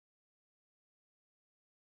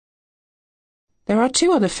There are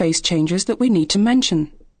two other phase changes that we need to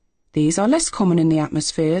mention. These are less common in the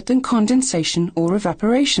atmosphere than condensation or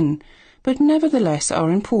evaporation, but nevertheless are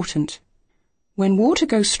important. When water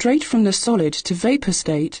goes straight from the solid to vapor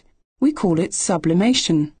state, we call it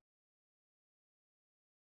sublimation.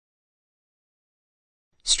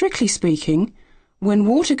 Strictly speaking, when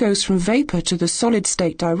water goes from vapor to the solid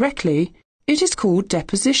state directly, it is called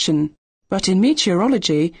deposition, but in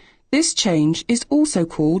meteorology, this change is also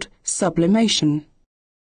called sublimation.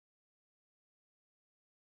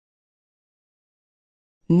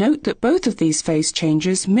 Note that both of these phase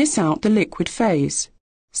changes miss out the liquid phase.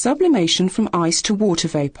 Sublimation from ice to water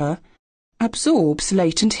vapor absorbs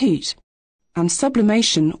latent heat, and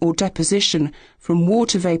sublimation or deposition from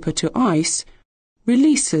water vapor to ice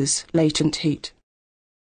releases latent heat.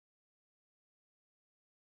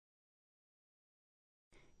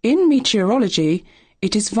 In meteorology,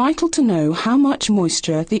 it is vital to know how much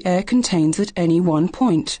moisture the air contains at any one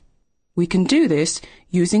point. We can do this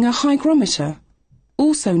using a hygrometer,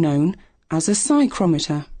 also known as a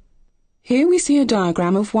psychrometer. Here we see a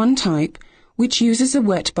diagram of one type which uses a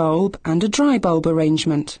wet bulb and a dry bulb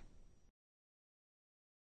arrangement.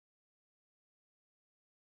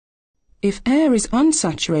 If air is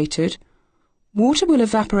unsaturated, water will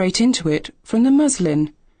evaporate into it from the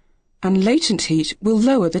muslin, and latent heat will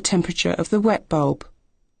lower the temperature of the wet bulb.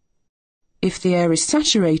 If the air is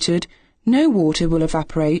saturated, no water will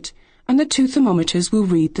evaporate and the two thermometers will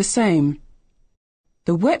read the same.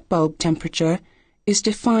 The wet bulb temperature is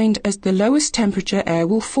defined as the lowest temperature air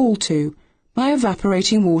will fall to by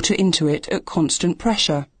evaporating water into it at constant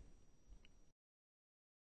pressure.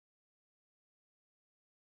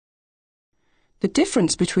 The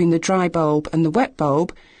difference between the dry bulb and the wet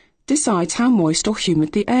bulb decides how moist or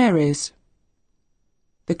humid the air is.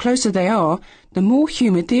 The closer they are, the more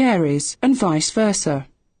humid the air is, and vice versa.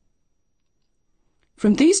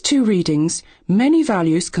 From these two readings, many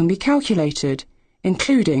values can be calculated,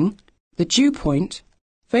 including the dew point,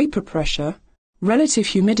 vapor pressure, relative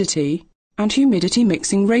humidity, and humidity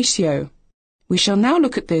mixing ratio. We shall now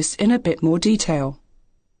look at this in a bit more detail.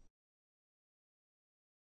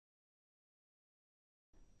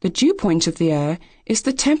 The dew point of the air is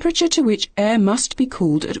the temperature to which air must be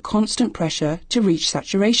cooled at constant pressure to reach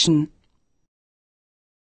saturation.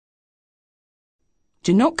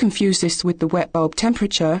 Do not confuse this with the wet bulb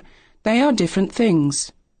temperature. They are different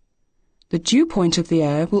things. The dew point of the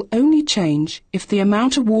air will only change if the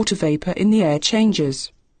amount of water vapor in the air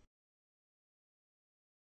changes.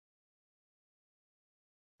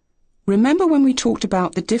 Remember when we talked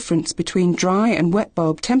about the difference between dry and wet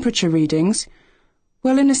bulb temperature readings?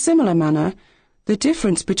 Well, in a similar manner, the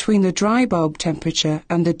difference between the dry bulb temperature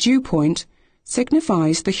and the dew point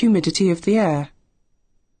signifies the humidity of the air.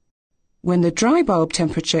 When the dry bulb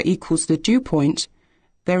temperature equals the dew point,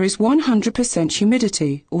 there is 100%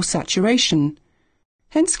 humidity or saturation,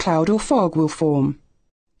 hence cloud or fog will form.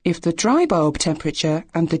 If the dry bulb temperature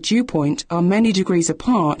and the dew point are many degrees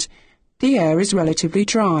apart, the air is relatively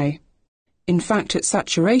dry. In fact, at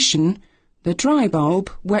saturation, the dry bulb,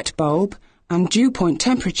 wet bulb, and dew point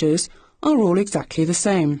temperatures are all exactly the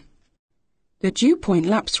same. The dew point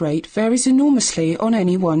lapse rate varies enormously on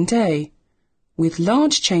any one day, with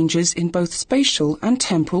large changes in both spatial and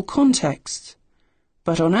temporal contexts.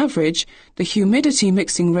 But on average, the humidity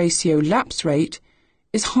mixing ratio lapse rate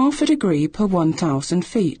is 0.5 degree per 1,000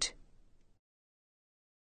 feet.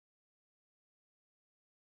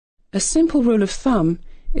 A simple rule of thumb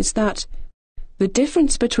is that the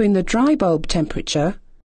difference between the dry bulb temperature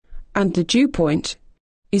and the dew point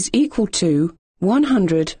is equal to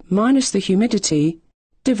 100 minus the humidity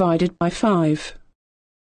divided by 5.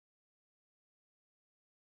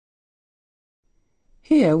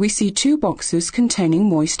 Here we see two boxes containing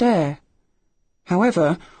moist air.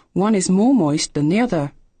 However, one is more moist than the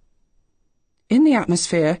other. In the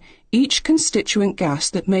atmosphere, each constituent gas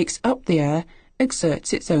that makes up the air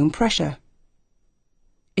exerts its own pressure.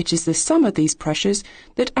 It is the sum of these pressures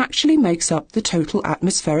that actually makes up the total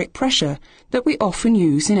atmospheric pressure that we often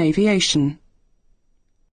use in aviation.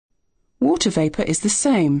 Water vapor is the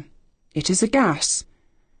same. It is a gas.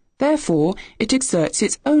 Therefore, it exerts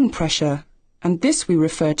its own pressure, and this we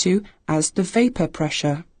refer to as the vapor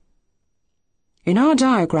pressure. In our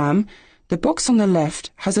diagram, the box on the left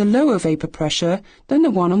has a lower vapor pressure than the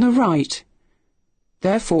one on the right.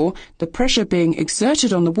 Therefore, the pressure being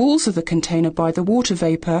exerted on the walls of the container by the water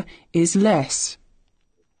vapor is less.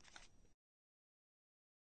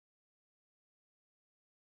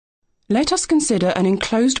 Let us consider an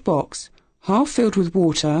enclosed box, half filled with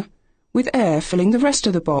water, with air filling the rest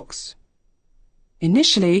of the box.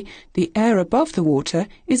 Initially, the air above the water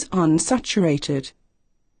is unsaturated.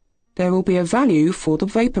 There will be a value for the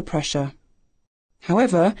vapor pressure.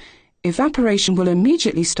 However, evaporation will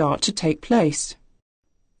immediately start to take place.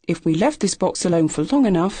 If we left this box alone for long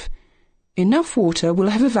enough water will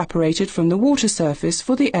have evaporated from the water surface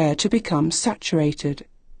for the air to become saturated.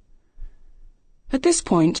 At this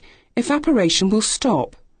point, evaporation will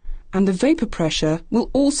stop, and the vapor pressure will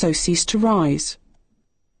also cease to rise.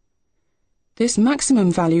 This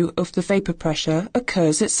maximum value of the vapor pressure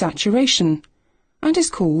occurs at saturation, and is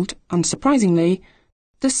called, unsurprisingly,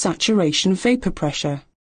 the saturation vapor pressure.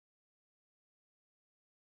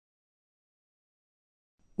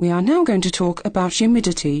 We are now going to talk about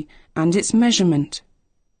humidity and its measurement.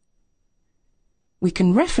 We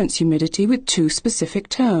can reference humidity with two specific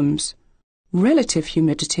terms: relative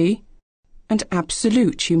humidity and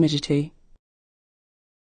absolute humidity.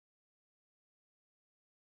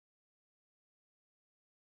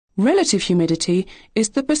 Relative humidity is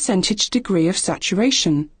the percentage degree of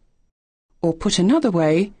saturation, or put another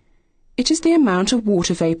way, it is the amount of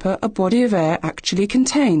water vapor a body of air actually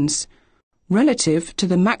contains, relative to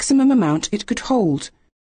the maximum amount it could hold,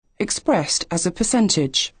 expressed as a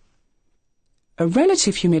percentage. A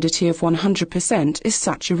relative humidity of 100% is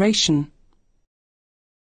saturation.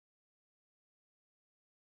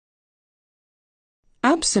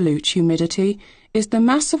 Absolute humidity is the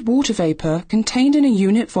mass of water vapor contained in a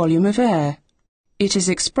unit volume of air. It is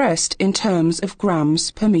expressed in terms of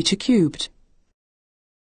grams per meter cubed.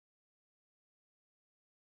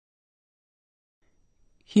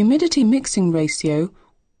 Humidity mixing ratio,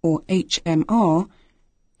 or HMR,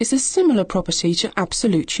 is a similar property to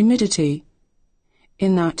absolute humidity,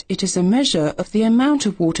 in that it is a measure of the amount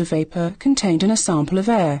of water vapor contained in a sample of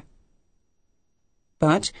air.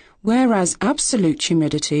 But whereas absolute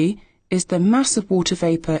humidity is the mass of water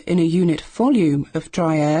vapor in a unit volume of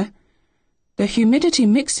dry air, the humidity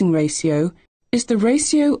mixing ratio is the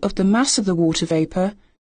ratio of the mass of the water vapor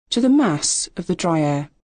to the mass of the dry air.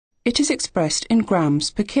 It is expressed in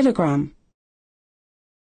grams per kilogram.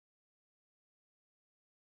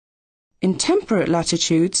 In temperate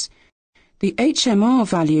latitudes, the HMR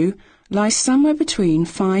value lies somewhere between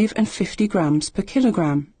 5 and 50 grams per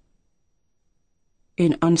kilogram.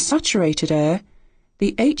 In unsaturated air,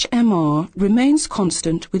 the HMR remains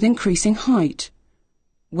constant with increasing height,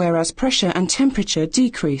 whereas pressure and temperature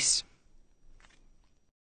decrease.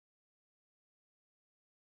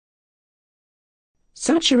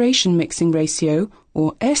 Saturation mixing ratio,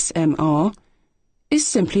 or SMR, is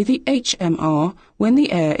simply the HMR when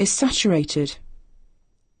the air is saturated.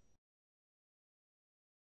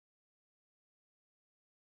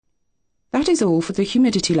 That is all for the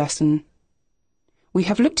humidity lesson. We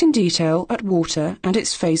have looked in detail at water and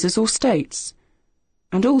its phases or states,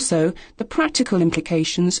 and also the practical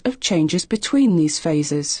implications of changes between these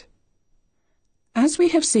phases. As we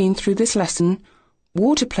have seen through this lesson,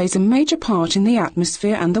 water plays a major part in the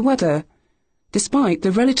atmosphere and the weather, despite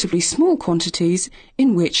the relatively small quantities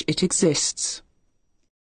in which it exists.